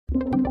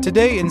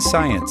Today in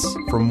Science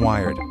from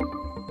Wired.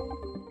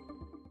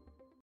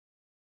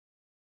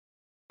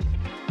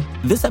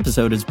 This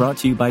episode is brought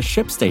to you by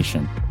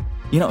ShipStation.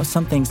 You know,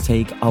 some things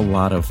take a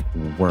lot of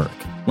work,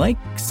 like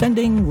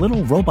sending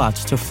little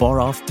robots to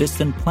far-off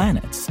distant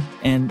planets.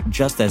 And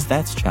just as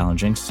that's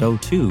challenging, so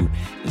too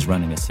is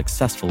running a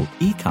successful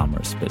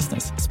e-commerce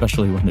business,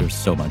 especially when there's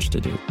so much to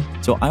do.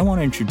 So I want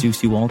to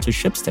introduce you all to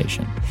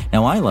ShipStation.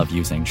 Now, I love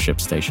using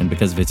ShipStation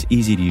because of its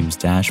easy-to-use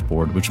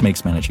dashboard, which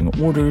makes managing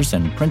orders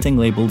and printing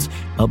labels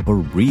a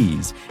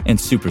breeze and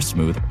super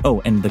smooth.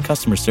 Oh, and the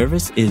customer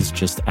service is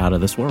just out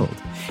of this world.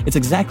 It's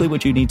exactly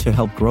what you need to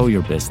help grow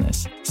your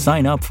business.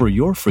 Sign up for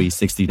your free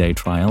 60-day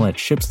trial at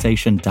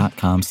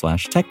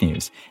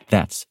shipstation.com/technews.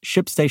 That's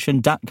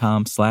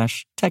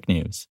shipstation.com/technews.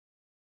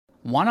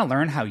 Want to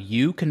learn how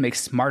you can make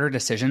smarter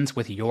decisions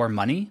with your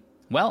money?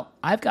 Well,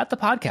 I've got the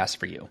podcast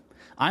for you.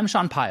 I'm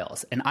Sean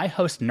Piles, and I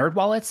host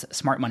NerdWallet's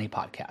Smart Money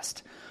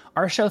Podcast.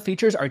 Our show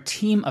features our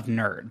team of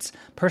nerds,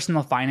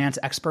 personal finance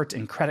experts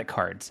in credit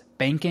cards,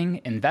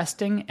 banking,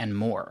 investing, and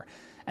more.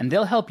 And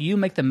they'll help you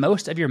make the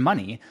most of your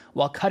money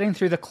while cutting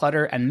through the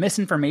clutter and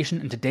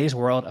misinformation in today's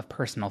world of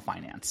personal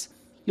finance.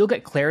 You'll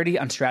get clarity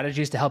on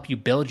strategies to help you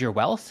build your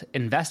wealth,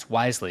 invest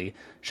wisely,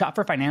 shop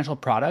for financial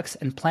products,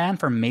 and plan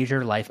for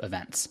major life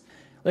events.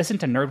 Listen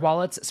to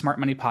NerdWallet's Smart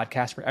Money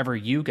Podcast wherever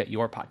you get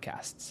your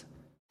podcasts.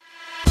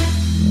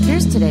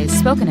 Here's today's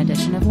spoken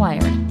edition of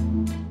Wired.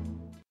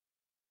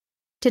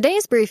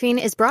 Today's briefing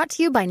is brought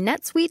to you by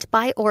NetSuite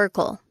by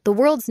Oracle, the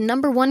world's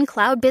 #1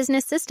 cloud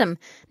business system.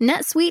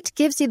 NetSuite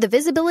gives you the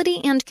visibility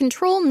and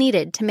control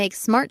needed to make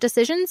smart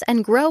decisions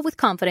and grow with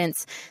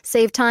confidence.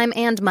 Save time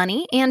and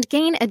money and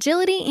gain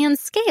agility and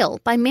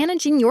scale by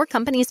managing your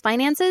company's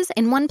finances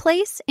in one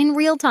place in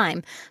real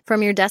time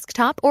from your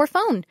desktop or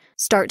phone.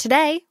 Start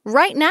today,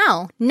 right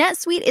now.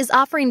 NetSuite is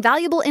offering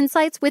valuable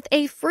insights with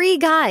a free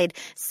guide,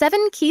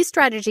 7 key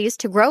strategies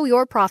to grow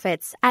your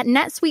profits at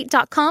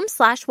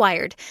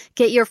netsuite.com/wired.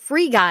 Get your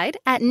free guide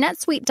at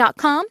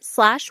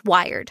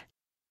netsuite.com/wired.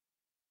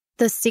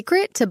 The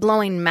secret to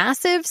blowing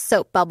massive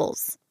soap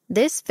bubbles.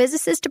 This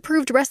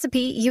physicist-approved recipe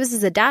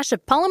uses a dash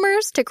of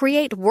polymers to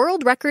create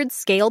world record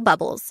scale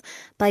bubbles.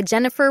 By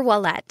Jennifer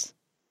Wallette.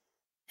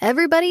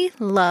 Everybody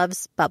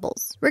loves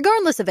bubbles,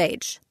 regardless of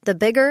age. The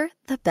bigger,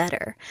 the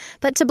better.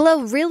 But to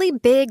blow really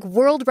big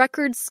world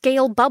record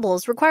scale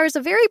bubbles requires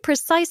a very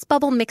precise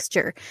bubble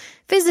mixture.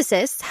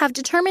 Physicists have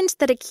determined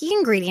that a key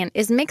ingredient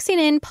is mixing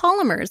in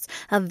polymers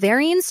of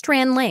varying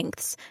strand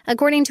lengths,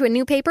 according to a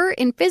new paper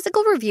in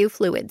Physical Review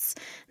Fluids.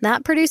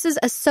 That produces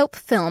a soap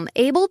film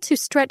able to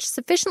stretch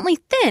sufficiently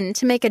thin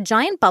to make a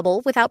giant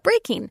bubble without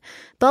breaking.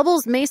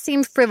 Bubbles may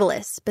seem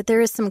frivolous, but there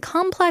is some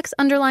complex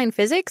underlying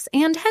physics,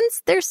 and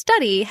hence their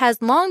study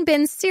has long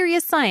been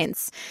serious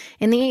science.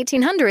 In the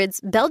 1800s,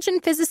 Belgian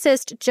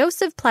physicist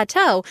Joseph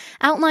Plateau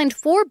outlined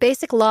 4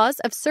 basic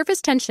laws of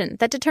surface tension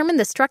that determine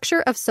the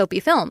structure of soapy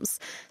films.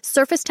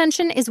 Surface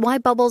tension is why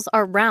bubbles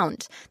are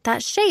round.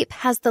 That shape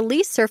has the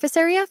least surface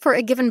area for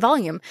a given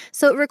volume,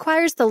 so it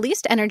requires the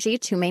least energy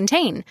to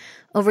maintain.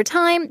 Over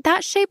time,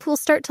 that shape will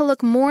start to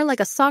look more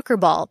like a soccer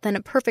ball than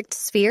a perfect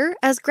sphere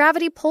as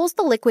gravity pulls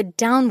the liquid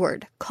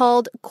downward,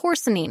 called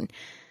coarsening.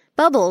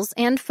 Bubbles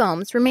and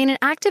foams remain an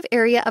active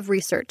area of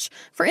research.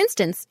 For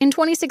instance, in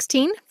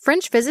 2016,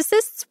 French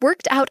physicists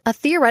worked out a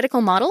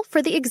theoretical model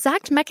for the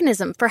exact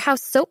mechanism for how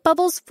soap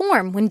bubbles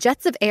form when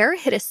jets of air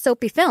hit a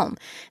soapy film.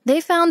 They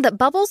found that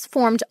bubbles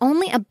formed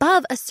only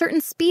above a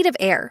certain speed of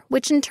air,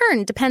 which in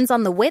turn depends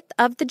on the width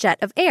of the jet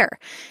of air.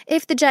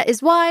 If the jet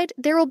is wide,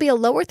 there will be a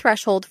lower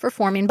threshold for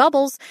forming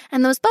bubbles,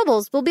 and those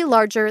bubbles will be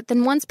larger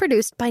than ones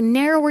produced by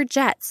narrower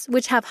jets,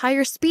 which have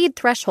higher speed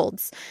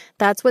thresholds.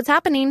 That's what's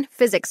happening,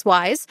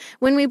 physics-wise.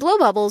 When we blow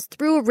bubbles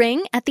through a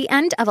ring at the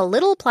end of a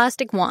little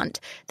plastic wand,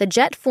 the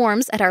jet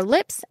forms at our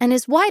lips and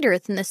is wider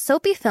than the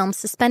soapy film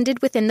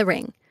suspended within the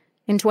ring.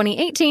 In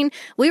 2018,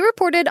 we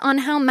reported on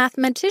how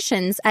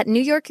mathematicians at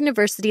New York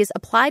University's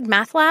Applied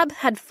Math Lab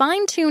had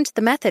fine-tuned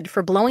the method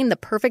for blowing the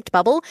perfect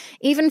bubble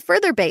even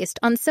further based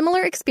on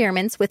similar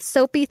experiments with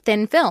soapy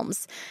thin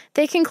films.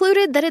 They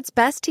concluded that it's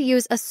best to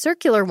use a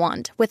circular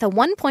wand with a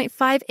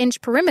 1.5-inch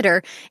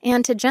perimeter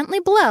and to gently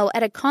blow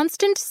at a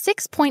constant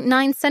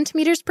 6.9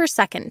 centimeters per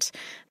second.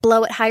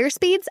 Blow at higher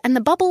speeds and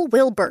the bubble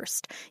will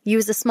burst.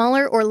 Use a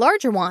smaller or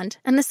larger wand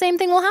and the same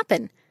thing will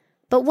happen.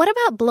 But what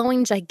about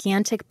blowing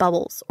gigantic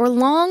bubbles or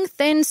long,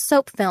 thin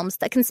soap films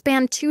that can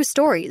span 2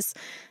 stories?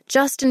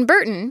 Justin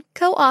Burton,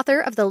 co-author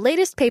of the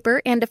latest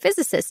paper and a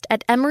physicist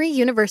at Emory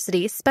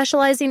University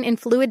specializing in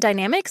fluid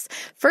dynamics,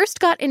 first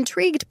got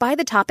intrigued by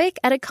the topic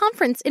at a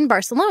conference in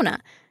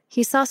Barcelona.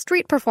 He saw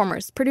street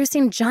performers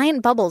producing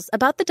giant bubbles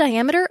about the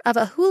diameter of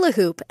a hula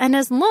hoop and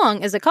as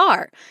long as a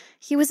car.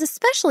 He was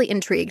especially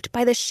intrigued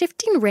by the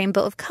shifting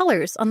rainbow of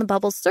colors on the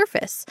bubble's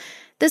surface.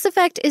 This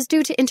effect is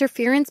due to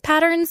interference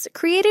patterns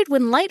created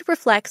when light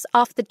reflects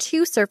off the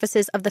 2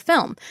 surfaces of the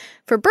film.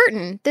 For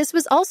Burton, this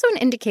was also an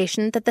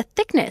indication that the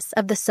thickness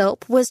of the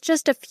soap was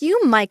just a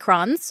few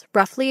microns,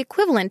 roughly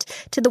equivalent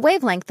to the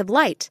wavelength of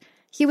light.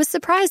 He was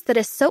surprised that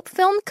a soap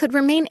film could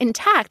remain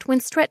intact when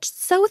stretched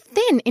so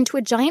thin into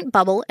a giant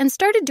bubble and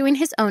started doing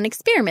his own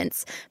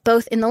experiments,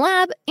 both in the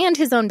lab and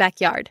his own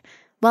backyard.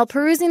 While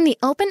perusing the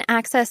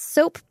open-access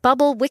soap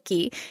bubble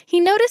wiki, he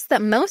noticed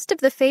that most of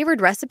the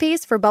favored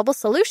recipes for bubble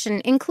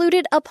solution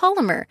included a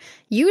polymer,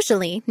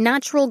 usually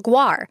natural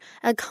guar,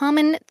 a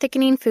common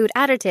thickening food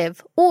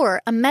additive,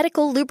 or a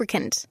medical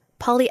lubricant,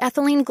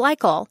 polyethylene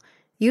glycol.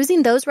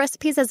 Using those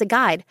recipes as a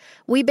guide,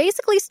 we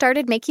basically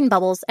started making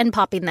bubbles and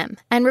popping them,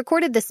 and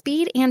recorded the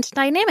speed and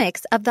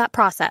dynamics of that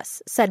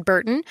process, said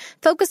Burton.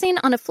 Focusing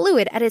on a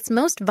fluid at its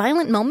most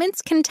violent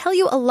moments can tell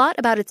you a lot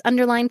about its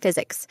underlying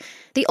physics.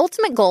 The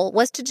ultimate goal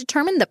was to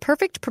determine the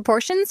perfect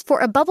proportions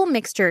for a bubble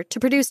mixture to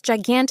produce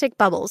gigantic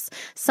bubbles,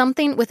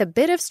 something with a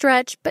bit of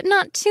stretch but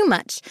not too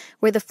much,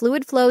 where the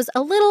fluid flows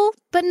a little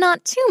but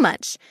not too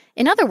much.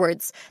 In other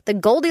words, the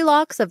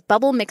Goldilocks of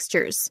bubble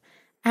mixtures.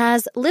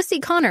 As Lissy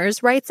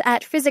Connors writes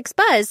at Physics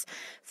Buzz,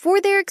 for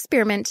their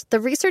experiment,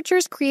 the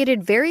researchers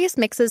created various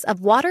mixes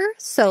of water,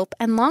 soap,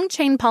 and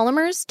long-chain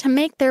polymers to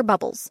make their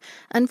bubbles.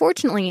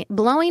 Unfortunately,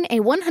 blowing a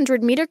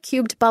 100-meter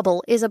cubed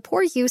bubble is a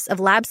poor use of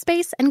lab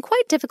space and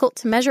quite difficult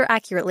to measure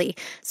accurately,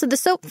 so the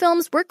soap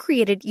films were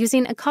created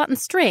using a cotton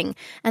string,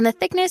 and the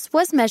thickness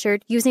was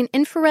measured using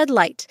infrared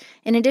light.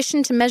 In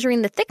addition to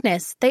measuring the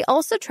thickness, they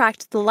also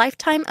tracked the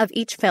lifetime of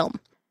each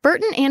film.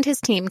 Burton and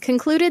his team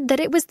concluded that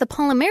it was the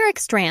polymeric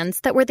strands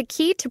that were the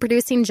key to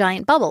producing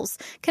giant bubbles,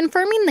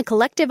 confirming the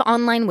collective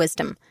online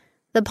wisdom.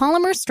 The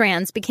polymer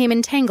strands became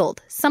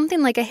entangled,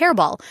 something like a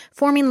hairball,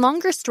 forming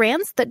longer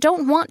strands that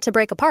don't want to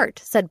break apart,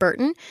 said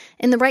Burton.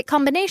 In the right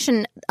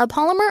combination, a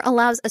polymer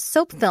allows a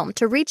soap film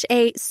to reach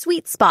a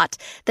sweet spot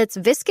that's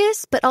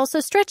viscous but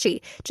also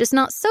stretchy, just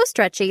not so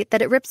stretchy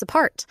that it rips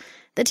apart.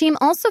 The team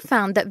also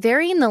found that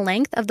varying the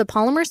length of the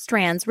polymer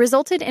strands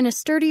resulted in a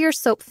sturdier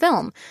soap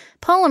film.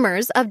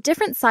 Polymers of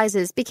different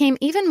sizes became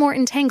even more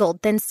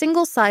entangled than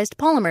single-sized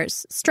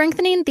polymers,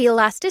 strengthening the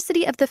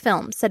elasticity of the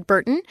film, said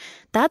Burton.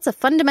 That's a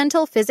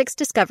fundamental physics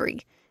discovery.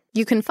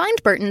 You can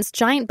find Burton's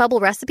giant bubble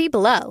recipe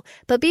below,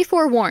 but be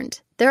forewarned.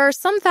 There are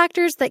some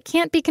factors that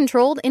can't be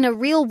controlled in a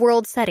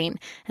real-world setting,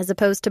 as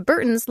opposed to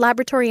Burton's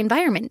laboratory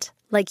environment,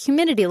 like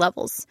humidity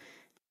levels.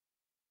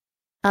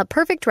 A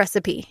perfect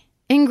recipe.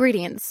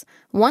 Ingredients: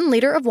 1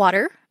 liter of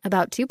water,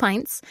 about 2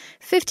 pints,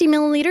 50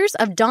 milliliters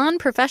of Dawn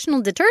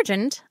professional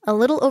detergent, a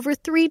little over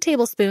 3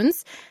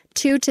 tablespoons,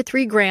 2 to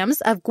 3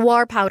 grams of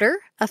guar powder,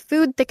 a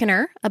food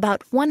thickener,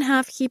 about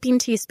 1/2 heaping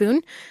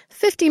teaspoon,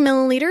 50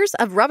 milliliters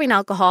of rubbing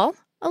alcohol,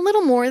 a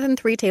little more than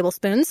 3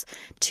 tablespoons,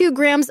 2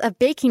 grams of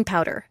baking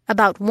powder,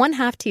 about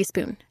 1/2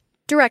 teaspoon.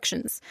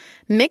 Directions: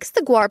 mix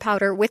the guar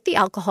powder with the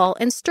alcohol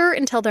and stir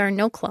until there are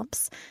no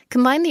clumps.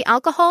 Combine the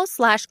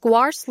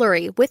alcohol/guar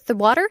slurry with the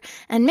water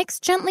and mix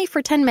gently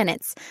for 10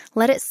 minutes.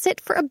 Let it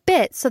sit for a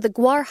bit so the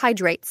guar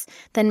hydrates.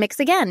 Then mix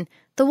again.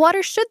 The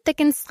water should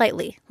thicken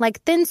slightly,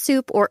 like thin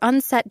soup or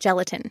unset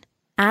gelatin.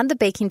 Add the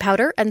baking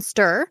powder and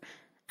stir.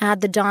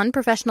 Add the Dawn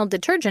professional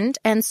detergent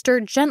and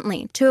stir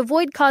gently to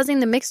avoid causing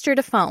the mixture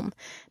to foam.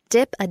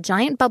 Dip a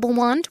giant bubble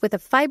wand with a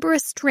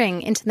fibrous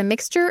string into the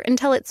mixture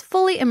until it's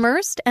fully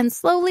immersed and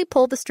slowly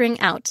pull the string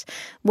out.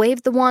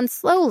 Wave the wand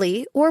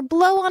slowly or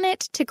blow on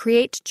it to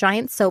create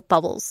giant soap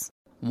bubbles.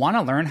 Want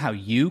to learn how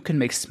you can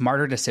make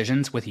smarter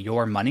decisions with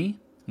your money?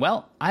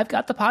 Well, I've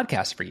got the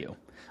podcast for you.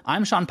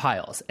 I'm Sean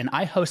Piles, and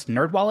I host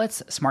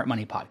NerdWallet's Smart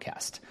Money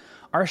Podcast.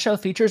 Our show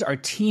features our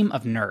team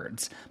of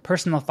nerds,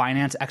 personal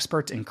finance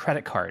experts in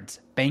credit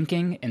cards,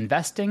 banking,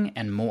 investing,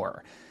 and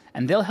more.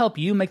 And they'll help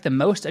you make the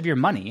most of your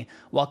money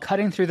while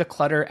cutting through the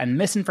clutter and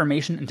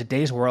misinformation in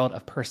today's world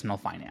of personal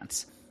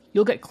finance.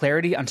 You'll get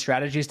clarity on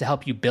strategies to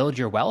help you build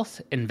your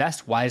wealth,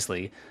 invest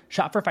wisely,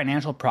 shop for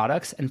financial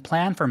products, and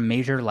plan for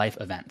major life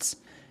events.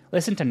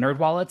 Listen to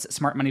NerdWallet's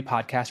Smart Money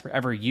Podcast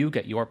wherever you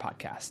get your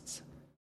podcasts.